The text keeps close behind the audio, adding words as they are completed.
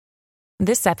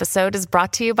This episode is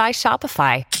brought to you by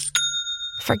Shopify.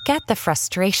 Forget the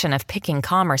frustration of picking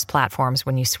commerce platforms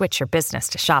when you switch your business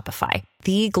to Shopify,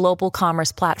 the global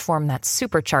commerce platform that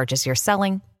supercharges your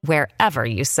selling wherever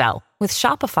you sell. With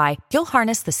Shopify, you'll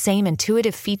harness the same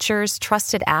intuitive features,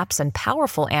 trusted apps, and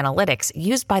powerful analytics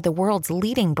used by the world's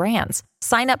leading brands.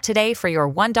 Sign up today for your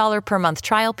 $1 per month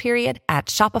trial period at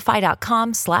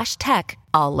shopify.com/tech,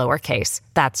 all lowercase.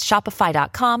 That's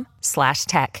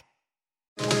shopify.com/tech.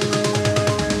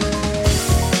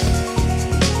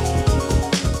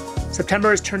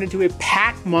 September has turned into a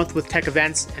packed month with tech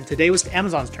events, and today was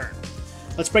Amazon's turn.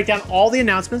 Let's break down all the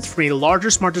announcements from a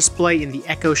larger smart display in the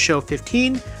Echo Show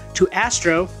 15 to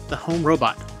Astro, the home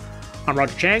robot. I'm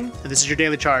Roger Chang, and this is your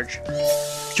Daily Charge.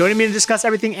 Joining me to discuss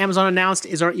everything Amazon announced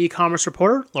is our e-commerce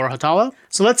reporter, Laura Hatala.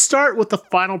 So let's start with the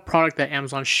final product that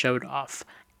Amazon showed off,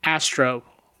 Astro.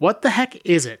 What the heck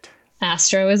is it?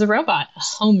 Astro is a robot, a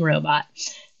home robot.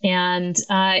 And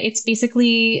it's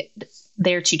basically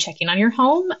there to check in on your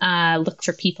home, look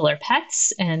for people or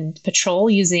pets, and patrol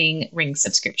using Ring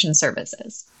subscription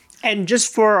services. And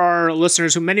just for our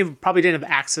listeners, who many probably didn't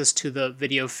have access to the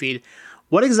video feed,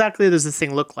 what exactly does this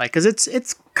thing look like? Because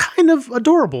it's kind of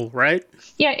adorable, right?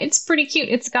 Yeah, it's pretty cute.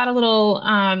 It's got a little,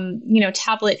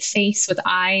 tablet face with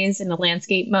eyes in the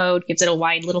landscape mode, gives it a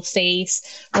wide little face,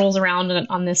 rolls around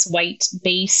on this white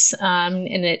base, and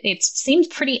it seems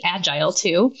pretty agile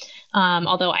too.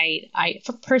 Although I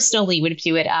personally would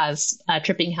view it as a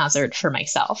tripping hazard for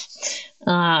myself.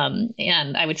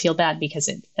 And I would feel bad because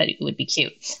it would be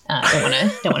cute.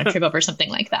 Don't want to trip over something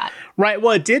like that. Right.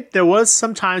 Well, there was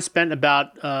some time spent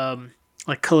about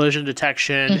like collision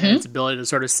detection and its ability to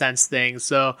sort of sense things.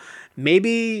 So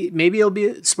maybe it'll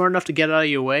be smart enough to get out of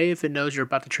your way if it knows you're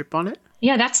about to trip on it.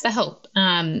 Yeah, that's the hope.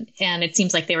 And it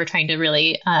seems like they were trying to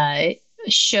really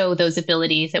show those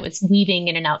abilities. It was weaving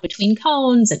in and out between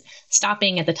cones and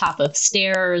stopping at the top of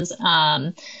stairs.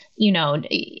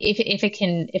 If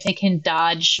it can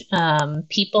dodge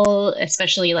people,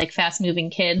 especially like fast moving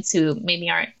kids who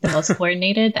maybe aren't the most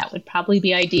coordinated, that would probably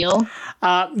be ideal.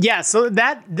 So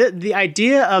the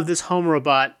idea of this home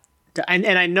robot,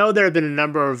 and I know there have been a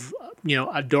number of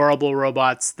adorable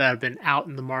robots that have been out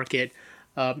in the market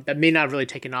that may not have really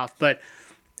taken off, but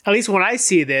at least when I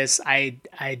see this, I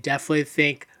definitely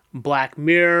think Black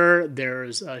Mirror.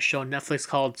 There's a show on Netflix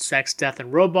called Sex, Death,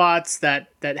 and Robots that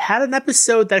had an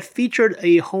episode that featured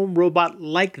a home robot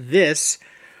like this,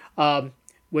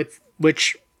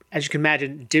 which, as you can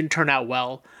imagine, didn't turn out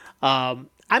well.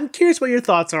 I'm curious what your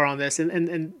thoughts are on this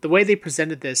and the way they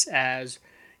presented this as,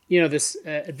 this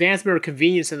advancement or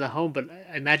convenience in the home, but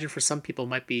I imagine for some people it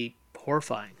might be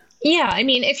horrifying. Yeah, I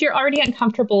mean, if you're already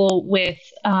uncomfortable with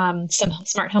some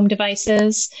smart home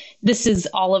devices, this is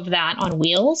all of that on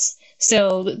wheels.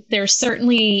 So there's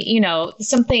certainly,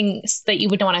 some things that you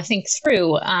would want to think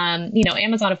through.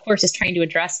 Amazon, of course, is trying to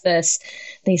address this.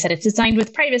 They said it's designed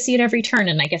with privacy at every turn.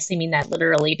 And I guess they mean that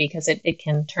literally because it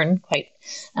can turn quite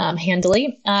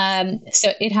handily.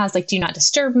 So it has like do not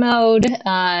disturb mode,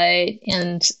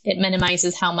 and it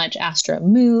minimizes how much Astro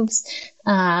moves.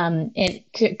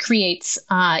 It creates,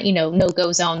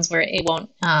 no-go zones where it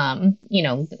won't,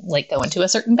 like go into a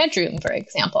certain bedroom, for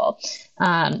example.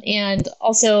 And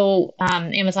also,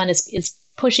 Amazon is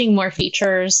pushing more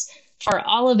features for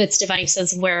all of its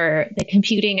devices where the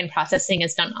computing and processing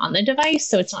is done on the device,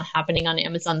 so it's not happening on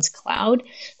Amazon's cloud.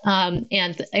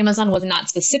 And Amazon was not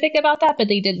specific about that, but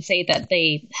they did say that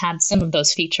they had some of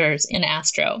those features in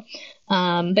Astro.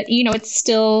 But, it's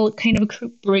still kind of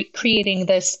creating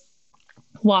this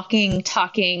rolling,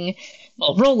 talking,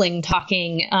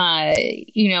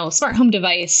 smart home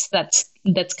device that's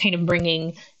kind of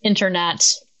bringing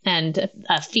internet and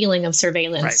a feeling of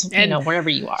surveillance, right.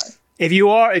 Wherever you are. If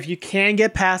you can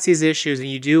get past these issues and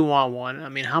you do want one, I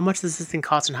mean, how much does this thing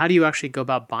cost and how do you actually go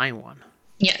about buying one?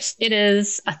 Yes, it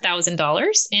is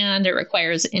 $1,000 and it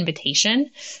requires an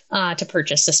invitation to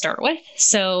purchase to start with.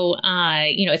 So,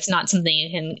 it's not something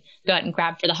you can go out and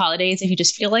grab for the holidays if you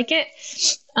just feel like it.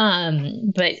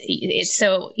 But it's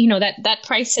so, that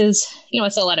price is,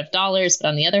 it's a lot of dollars, but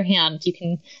on the other hand, you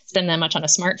can spend that much on a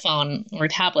smartphone or a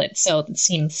tablet. So it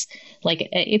seems like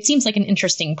an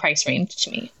interesting price range to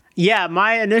me. Yeah,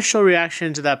 my initial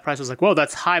reaction to that price was like, whoa,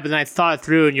 that's high. But then I thought it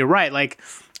through and you're right. Like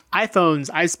iPhones,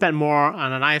 I spent more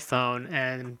on an iPhone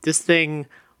and this thing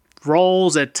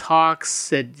rolls, it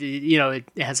talks, it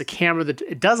has a camera that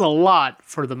it does a lot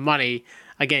for the money.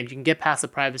 Again, you can get past the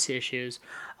privacy issues.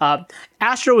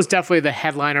 Astro was definitely the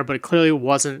headliner, but it clearly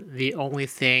wasn't the only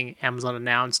thing Amazon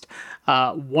announced.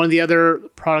 One of the other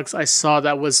products I saw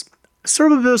that was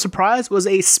Sort of a bit of a surprise was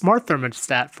a smart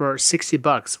thermostat for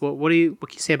 $60. What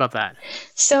can you say about that?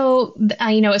 So,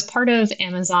 as part of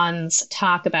Amazon's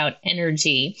talk about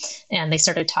energy, and they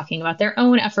started talking about their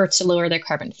own efforts to lower their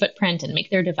carbon footprint and make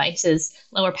their devices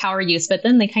lower power use. But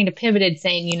then they kind of pivoted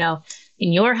saying,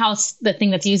 in your house, the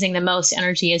thing that's using the most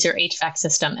energy is your HVAC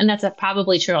system. And that's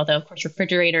probably true, although, of course,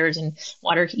 refrigerators and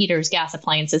water heaters, gas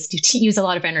appliances do use a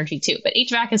lot of energy too. But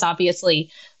HVAC is obviously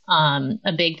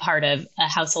a big part of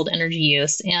household energy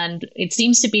use. And it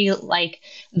seems to be like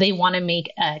they want to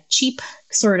make a cheap,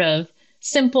 sort of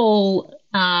simple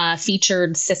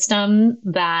featured system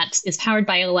that is powered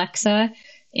by Alexa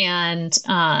and,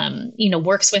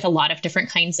 works with a lot of different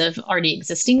kinds of already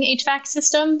existing HVAC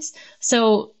systems.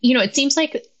 So, it seems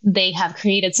like they have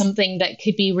created something that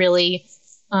could be really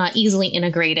easily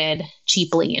integrated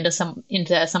cheaply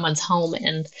into someone's home.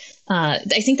 And I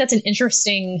think that's an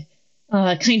interesting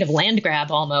kind of land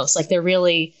grab almost. Like they're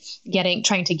really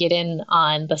trying to get in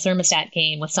on the thermostat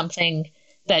game with something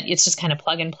that it's just kind of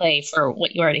plug and play for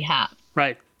what you already have.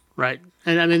 Right.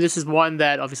 And I mean, this is one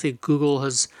that obviously Google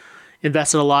has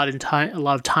invested a lot of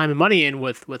time and money in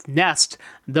with Nest.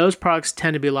 Those products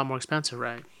tend to be a lot more expensive,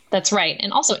 right? That's right.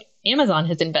 And also Amazon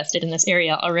has invested in this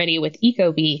area already with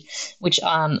Ecobee, which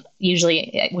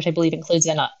I believe includes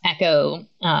an Echo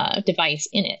device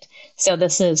in it. So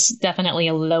this is definitely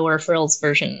a lower frills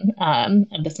version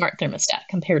of the smart thermostat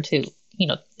compared to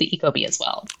the Ecobee as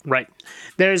well. Right.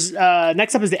 There's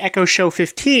next up is the Echo Show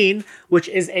 15, which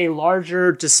is a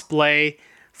larger display,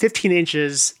 15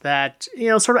 inches, that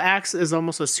sort of acts as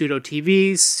almost a pseudo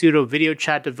TV, pseudo video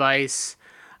chat device.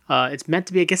 It's meant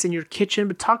to be, I guess, in your kitchen,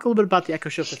 but talk a little bit about the Echo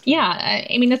Show 15. Yeah,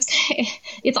 I mean,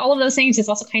 it's all of those things. It's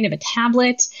also kind of a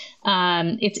tablet.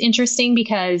 It's interesting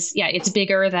because, it's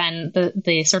bigger than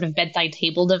the sort of bedside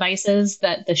table devices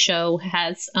that the show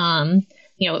has,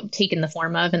 taken the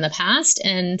form of in the past.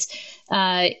 And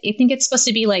I think it's supposed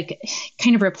to be like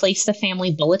kind of replace the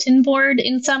family bulletin board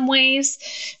in some ways.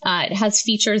 It has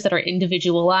features that are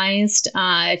individualized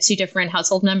to different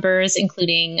household members,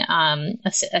 including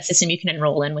a system you can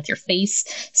enroll in with your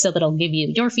face. So that'll give you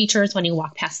your features when you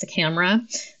walk past the camera.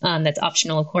 That's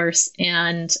optional, of course.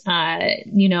 And,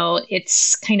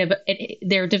 it's kind of,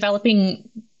 they're developing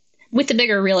with the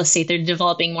bigger real estate, they're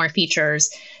developing more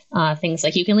features. Things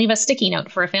like you can leave a sticky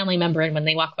note for a family member, and when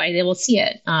they walk by, they will see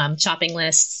it. Shopping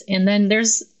lists. And then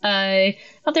there's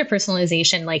other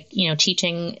personalization, like,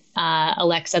 teaching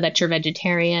Alexa that you're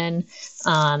vegetarian,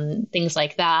 things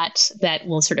like that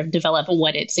will sort of develop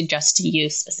what it suggests to you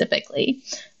specifically.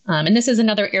 And this is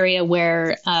another area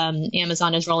where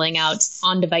Amazon is rolling out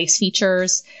on-device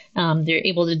features. They're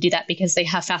able to do that because they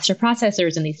have faster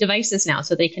processors in these devices now,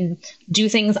 so they can do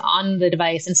things on the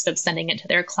device instead of sending it to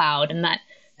their cloud, and that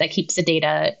keeps the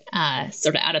data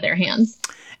sort of out of their hands.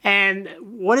 And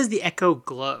what is the Echo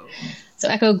Glow? So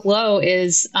Echo Glow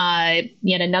is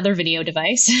yet another video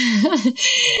device,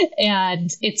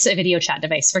 and it's a video chat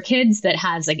device for kids that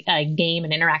has a game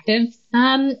and interactive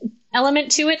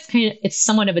element to it. It's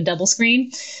somewhat of a double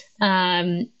screen,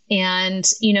 and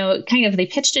kind of they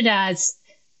pitched it as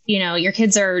your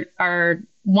kids are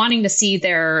wanting to see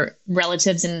their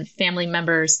relatives and family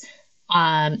members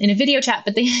in a video chat,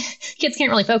 but kids can't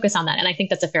really focus on that. And I think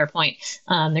that's a fair point.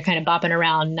 They're kind of bopping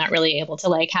around, not really able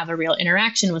to have a real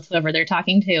interaction with whoever they're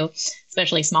talking to,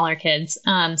 especially smaller kids.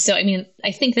 So, I mean,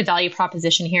 I think the value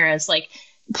proposition here is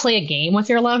play a game with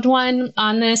your loved one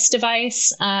on this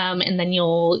device. And then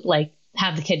you'll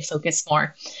have the kid focus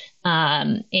more.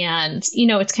 And,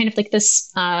 it's kind of like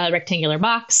this rectangular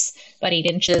box, about 8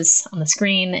 inches on the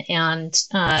screen, and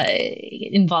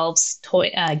it involves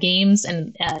toy games,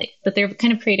 and but they're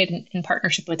kind of created in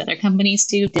partnership with other companies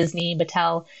too, Disney,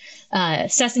 Mattel,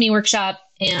 Sesame Workshop,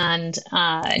 and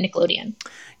Nickelodeon.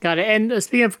 Got it. And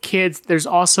speaking of kids, there's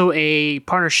also a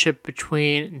partnership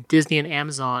between Disney and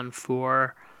Amazon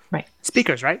for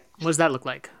speakers, right? What does that look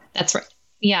like? That's right.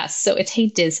 Yes. So it's Hey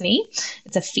Disney.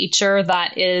 It's a feature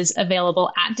that is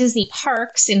available at Disney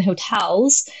parks in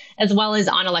hotels, as well as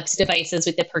on Alexa devices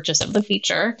with the purchase of the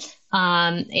feature.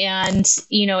 And,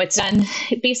 it's done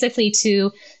basically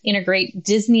to integrate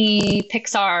Disney,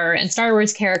 Pixar, and Star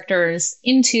Wars characters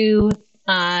into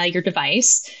your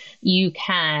device. You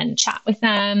can chat with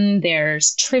them.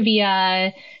 There's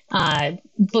trivia,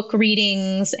 book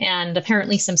readings, and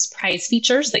apparently some surprise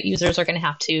features that users are going to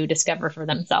have to discover for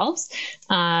themselves.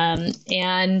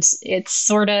 And it's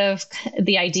sort of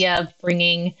the idea of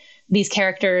bringing these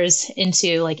characters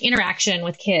into interaction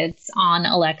with kids on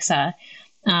Alexa.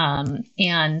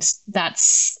 And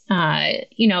that's,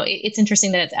 it's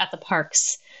interesting that it's at the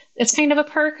parks. It's kind of a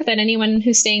perk that anyone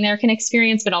who's staying there can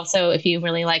experience, but also if you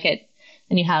really like it,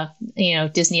 and you have,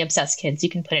 Disney obsessed kids, you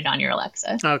can put it on your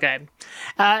Alexa. Okay.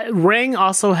 Ring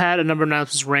also had a number of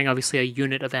announcements. Ring, obviously a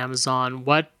unit of Amazon.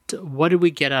 What did we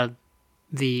get out of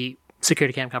the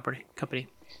security cam company?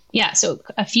 Yeah, so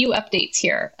a few updates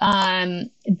here.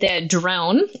 The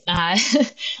drone,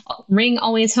 Ring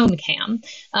Always Home Cam.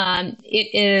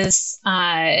 It is,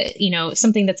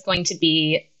 something that's going to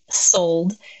be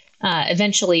sold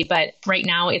eventually, but right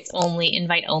now it's only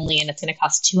invite only, and it's going to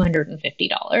cost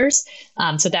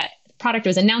 $250. So that product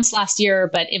was announced last year,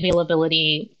 but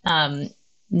availability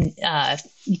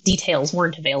details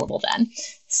weren't available then.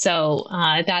 So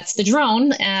that's the drone,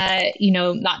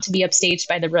 not to be upstaged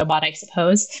by the robot, I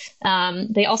suppose.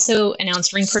 They also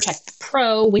announced Ring Protect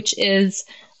Pro, which is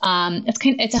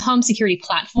it's a home security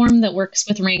platform that works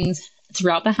with rings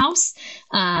throughout the house.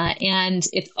 And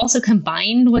it's also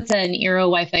combined with an Eero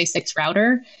Wi-Fi 6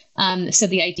 router. So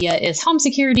the idea is home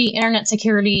security, internet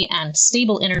security, and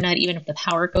stable internet, even if the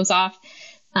power goes off.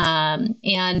 And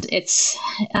it's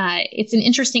an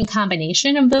interesting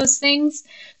combination of those things.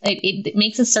 It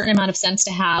makes a certain amount of sense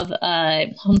to have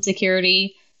a home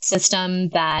security system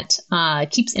that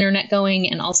keeps internet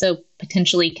going and also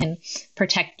potentially can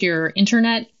protect your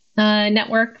internet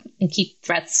network and keep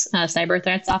cyber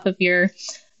threats off of your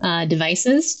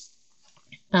devices.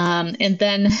 And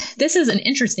then this is an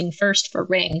interesting first for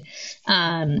Ring.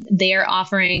 They are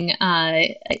offering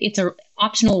it's an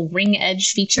optional Ring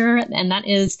Edge feature, and that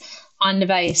is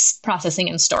on-device processing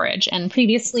and storage. And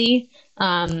previously,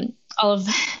 all of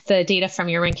the data from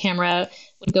your Ring camera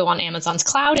would go on Amazon's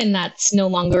cloud, and that's no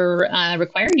longer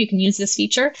required. You can use this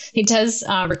feature. It does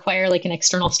require like an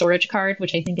external storage card,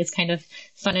 which I think is kind of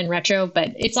fun and retro, but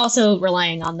it's also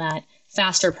relying on that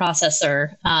faster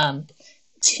processor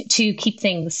to keep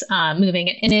things moving.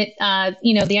 And it,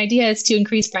 the idea is to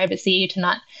increase privacy, to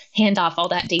not hand off all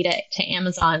that data to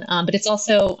Amazon, but it's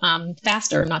also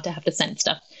faster not to have to send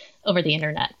stuff over the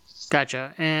internet.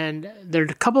 Gotcha. And there are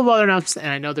a couple of other announcements,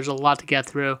 and I know there's a lot to get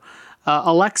through.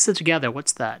 Alexa Together,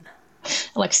 what's that?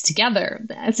 Alexa Together,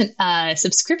 that's a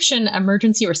subscription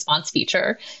emergency response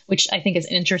feature, which I think is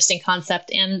an interesting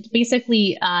concept. And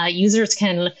basically, users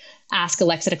can ask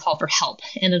Alexa to call for help,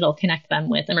 and it'll connect them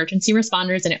with emergency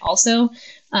responders. And it also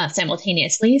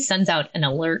simultaneously sends out an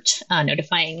alert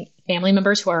notifying family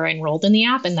members who are enrolled in the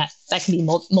app. And that can be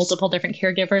multiple different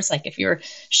caregivers. Like if you're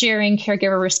sharing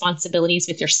caregiver responsibilities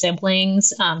with your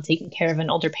siblings, taking care of an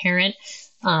older parent,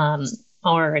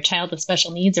 or a child with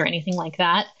special needs or anything like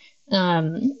that.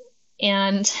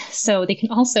 And so they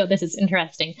can also, this is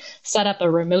interesting, set up a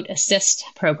remote assist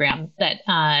program that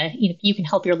you can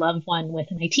help your loved one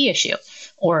with an IT issue,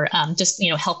 or just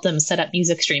help them set up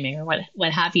music streaming or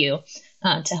what have you,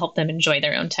 to help them enjoy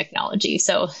their own technology.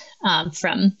 So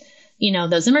from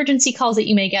those emergency calls that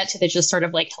you may get to the just sort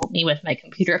of like help me with my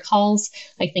computer calls,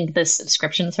 I think this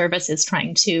subscription service is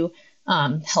trying to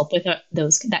help with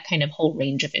that kind of whole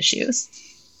range of issues.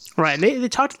 Right. And they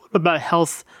talked a little bit about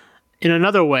health in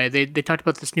another way. They talked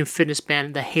about this new fitness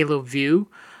band, the Halo View,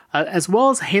 as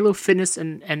well as Halo Fitness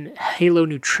and Halo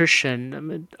Nutrition. I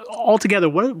mean, altogether,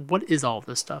 what is all of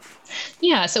this stuff?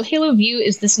 Yeah, so Halo View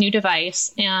is this new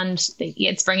device, and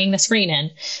it's bringing the screen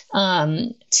in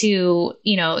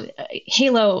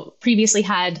Halo previously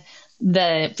had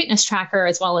the fitness tracker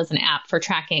as well as an app for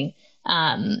tracking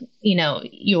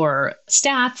your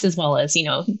stats, as well as,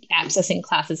 accessing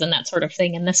classes and that sort of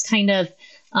thing. And this kind of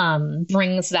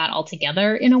brings that all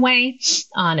together in a way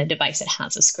on a device that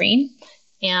has a screen.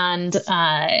 And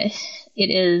it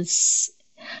is,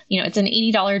 it's an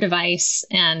 $80 device,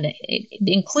 and it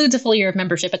includes a full year of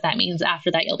membership, but that means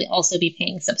after that, you'll also be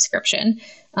paying subscription.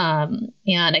 And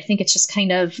I think it's just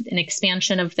kind of an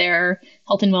expansion of their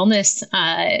health and wellness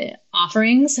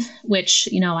offerings, which,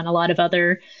 on a lot of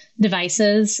other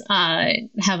devices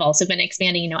have also been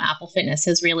expanding. Apple Fitness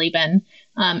has really been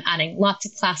adding lots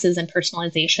of classes and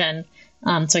personalization.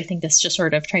 So I think this just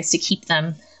sort of tries to keep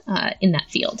them in that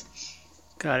field.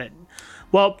 Got it.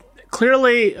 Well,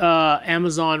 clearly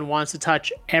Amazon wants to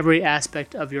touch every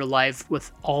aspect of your life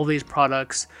with all these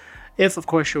products, if of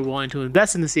course you're willing to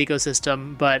invest in this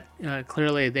ecosystem. But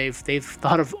clearly they've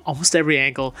thought of almost every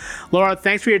angle. Laura,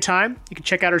 thanks for your time. You can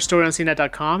check out our story on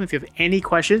CNET.com. If you have any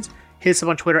questions, hit us up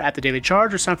on Twitter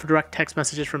 @TheDailyCharge, or sign up for direct text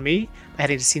messages from me by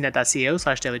heading to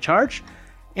cnet.co/dailycharge.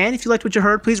 And if you liked what you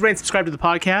heard, please rate and subscribe to the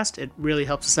podcast. It really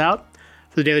helps us out.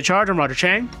 For The Daily Charge, I'm Roger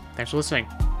Chang. Thanks for listening.